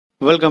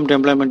Welcome to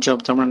employment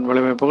job Tamil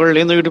வேலைவாய்ப்புகள்.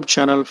 இந்த YouTube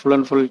channel full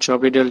and full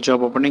job detail,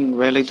 job opening,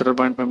 வேலை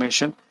தொடர்பான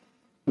information,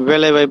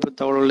 வேலைவாய்ப்பு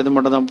தகவல்கள் இது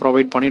மட்டும் தான்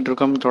ப்ரொவைட் பண்ணிட்டு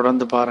இருக்கோம்.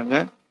 தொடர்ந்து பாருங்க.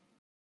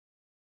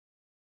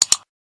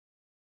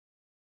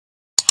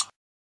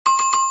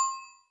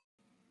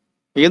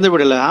 இந்த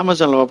வீடியோவில்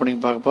அமேசானில்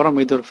ஓப்பனிங் பார்க்க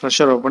போகிறோம். இது ஒரு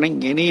ஃப்ரெஷர்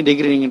ஓப்பனிங். எனி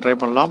டிகிரி நீங்கள் ட்ரை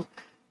பண்ணலாம்.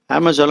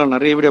 அமேசானில்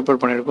நிறைய வீடியோ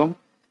அப்லோட் பண்ணியிருக்கோம்.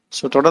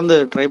 ஸோ தொடர்ந்து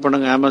ட்ரை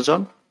பண்ணுங்கள்.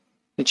 அமேசான்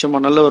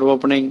நிச்சயமாக நல்ல ஒரு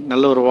ஓப்பனிங்,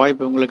 நல்ல ஒரு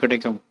வாய்ப்பு உங்களுக்கு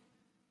கிடைக்கும்.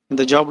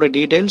 இந்த ஜாபோட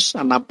டீடைல்ஸ்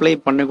அண்ட் அப்ளை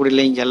பண்ணக்கூடிய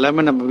லிங்க்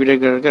எல்லாமே நம்ம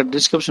வீடியோக்கு இருக்க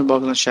டிஸ்கிரிப்ஷன்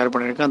பாக்ஸில் ஷேர்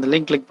பண்ணியிருக்கேன். அந்த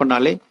லிங்க் கிளிக்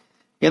பண்ணாலே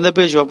எந்த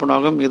பேஜ் ஓப்பன்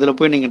ஆகும், இதில்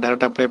போய் நீங்கள்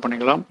டேரெக்டாக அப்ளை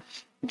பண்ணிக்கலாம்.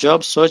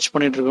 ஜாப் சர்ச்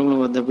பண்ணிட்டு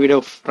இருக்கவங்களுக்கு இந்த வீடியோ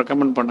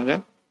ரெக்கமெண்ட் பண்ணுங்கள்,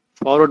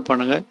 ஃபார்வர்ட்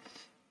பண்ணுங்கள்.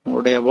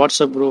 உங்களுடைய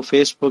வாட்ஸ்அப் குரூப்,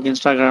 ஃபேஸ்புக்,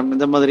 இன்ஸ்டாகிராம்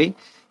இந்த மாதிரி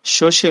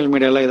சோஷியல்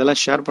மீடியாவில்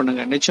இதெல்லாம் ஷேர்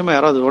பண்ணுங்கள். நிச்சயமாக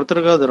யாராவது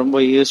ஒருத்தருக்கு அது ரொம்ப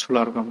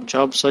யூஸ்ஃபுல்லாக இருக்கும்.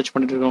 ஜாப் சர்ச்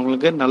பண்ணிட்டு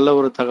இருக்கவங்களுக்கு நல்ல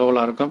ஒரு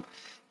தகவலாக இருக்கும்.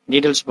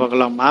 டீட்டெயில்ஸ்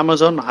பார்க்கலாம்.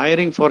 Amazon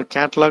hiring for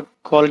catalogue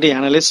quality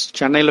analyst,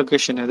 Chennai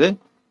location. இது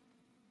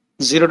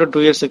 0 to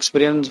 2 years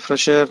experience,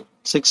 fresher,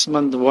 6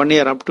 month, 1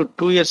 year, up to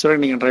 2 years வரை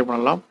நீங்கள் ட்ரை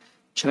பண்ணலாம்.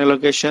 Chennai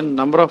location.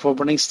 Number of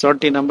openings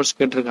 30 numbers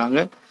கேட்டிருக்காங்க.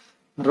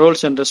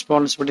 ரோல்ஸ் அண்ட்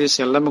ரெஸ்பான்சிபிலிட்டிஸ்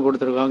எல்லாமே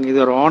கொடுத்துருக்காங்க. இது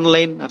ஒரு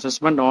online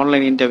assessment,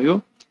 online interview.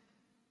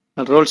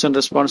 Roles and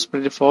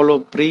responsibility follow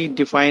pre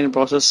define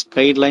process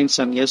guidelines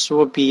and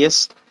SOPs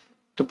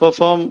to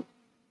perform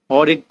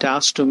audit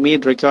tasks to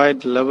meet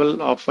required level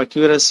of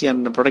accuracy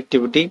and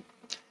productivity,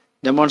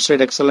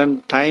 demonstrate excellent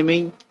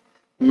timing,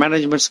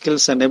 management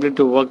skills and ability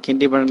to work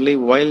independently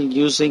while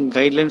using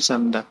guidelines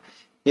and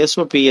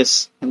SOPs.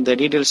 இந்த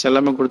details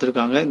எல்லாமே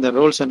கொடுத்துருக்காங்க. இந்த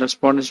roles and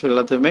responsibility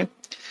எல்லாத்தையுமே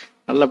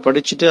நல்லா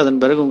படிச்சுட்டு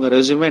அதன் பிறகு உங்கள்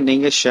ரெஸ்யூமே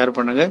நீங்கள் ஷேர்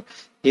பண்ணுங்கள்.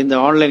 இந்த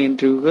ஆன்லைன்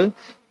இன்டர்வியூக்கு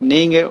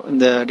நீங்கள்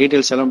இந்த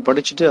டீட்டெயில்ஸ் எல்லாம்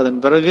படிச்சுட்டு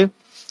அதன் பிறகு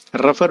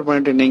ரெஃபர்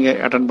பண்ணிட்டு நீங்கள்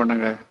அட்டன்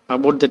பண்ணுங்கள்.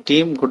 அபவுட் த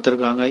டீம்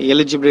கொடுத்துருக்காங்க.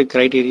 Eligibility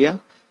criteria,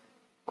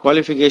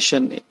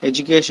 qualification,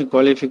 education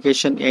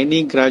qualification,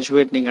 any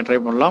graduate நீங்கள்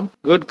ட்ரை பண்ணலாம்.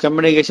 Good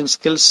communication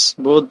skills,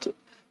 both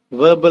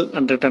verbal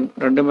and written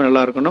ரெண்டுமே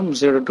நல்லா இருக்கணும்.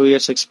 0 to 2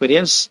 years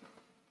experience,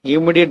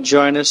 immediate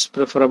joiners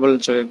preferable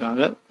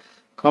சொல்லியிருக்காங்க.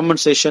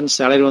 காம்பன்சேஷன்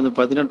சேலரி வந்து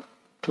பார்த்தீங்கன்னா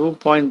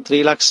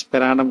 2.3 lakhs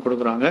per annum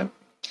கொடுக்குறாங்க.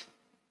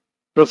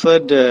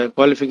 ப்ரிஃபர்ட்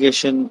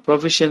குவாலிஃபிகேஷன்,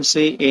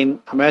 ப்ரொஃபிஷியன்சி இன்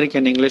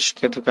அமெரிக்கன் இங்கிலீஷ்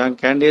கேட்டிருக்காங்க.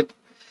 Candidate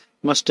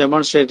must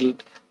demonstrate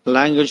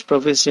language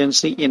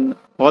proficiency in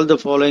all the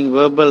following: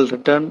 verbal,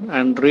 written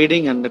and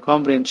reading and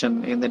comprehension.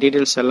 இந்த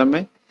details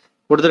எல்லாமே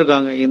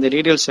கொடுத்துருக்காங்க. இந்த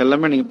details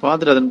எல்லாமே நீங்கள்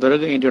பார்த்துட்டு அதன்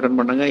பிறகு இன்டர்வியூ அட்டன்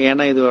பண்ணுங்க.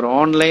 ஏன்னா இது ஒரு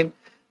ஆன்லைன்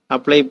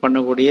அப்ளை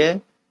பண்ணக்கூடிய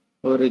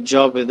ஒரு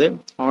ஜாப். இது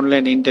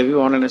ஆன்லைன் இன்டர்வியூ,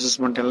 ஆன்லைன்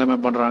அசஸ்மெண்ட் எல்லாமே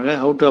பண்ணுறாங்க.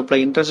 How to apply?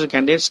 Interested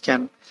candidates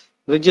can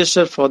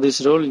register for this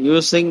role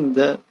using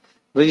the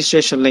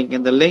registration link.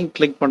 இந்த லிங்க்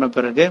கிளிக் பண்ண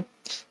பிறகு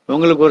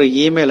உங்களுக்கு ஒரு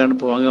இமெயில்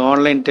அனுப்புவாங்க,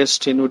 ஆன்லைன்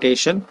டெஸ்ட்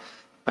இன்விடேஷன்.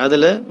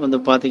 அதில் வந்து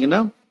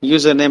பார்த்தீங்கன்னா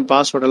யூசர் நேம்,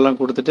 பாஸ்வேர்ட் எல்லாம்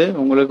கொடுத்துட்டு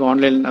உங்களுக்கு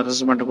ஆன்லைன்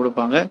அசஸ்மெண்ட்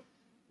கொடுப்பாங்க.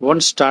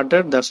 Once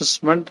started the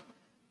assessment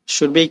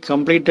should be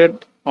completed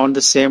on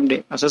the same day.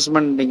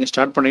 Assessment நீங்கள்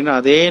ஸ்டார்ட் பண்ணீங்கன்னா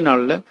அதே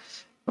நாளில்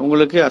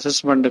உங்களுக்கு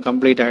அசஸ்மெண்ட்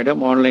கம்ப்ளீட்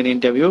ஆகிடும். Online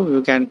interview. You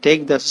can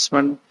take the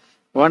assessment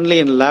only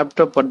in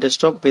laptop or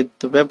desktop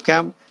with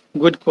webcam,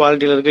 good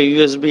குவாலிட்டியில் இருக்க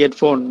USB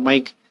headphone,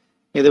 mic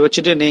இதை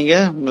வச்சுட்டு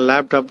நீங்கள் உங்கள்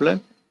லேப்டாப்பில்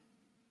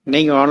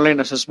நீங்கள்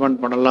ஆன்லைன் அசஸ்மெண்ட்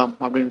பண்ணலாம்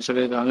அப்படின்னு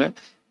சொல்லியிருக்காங்க.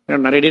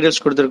 நிறைய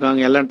டீட்டெயில்ஸ்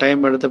கொடுத்துருக்காங்க. எல்லாம்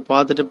டைம் எடுத்து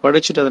பார்த்துட்டு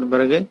படிச்சுட்டு அதன்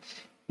பிறகு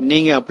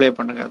நீங்கள் அப்ளை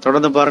பண்ணுங்கள்.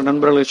 தொடர்ந்து பாருங்கள்,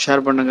 நண்பர்களுக்கு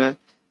ஷேர் பண்ணுங்கள்.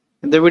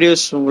 இந்த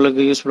வீடியோஸ்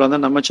உங்களுக்கு யூஸ்ஃபுல்லாக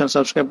இருந்தால் நம்ம சேனல்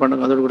சப்ஸ்கிரைப்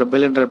பண்ணுங்கள். அதோட கூட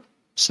பெல் என்ற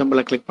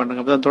சிம்பிளை கிளிக்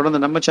பண்ணுங்கள். அப்போ தான் தொடர்ந்து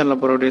நம்ம சேனலில்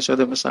போகிற வீடியோஸ்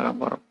எதுவும் மிஸ் ஆகாமல்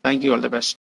போகிறோம். Thank you, all the best.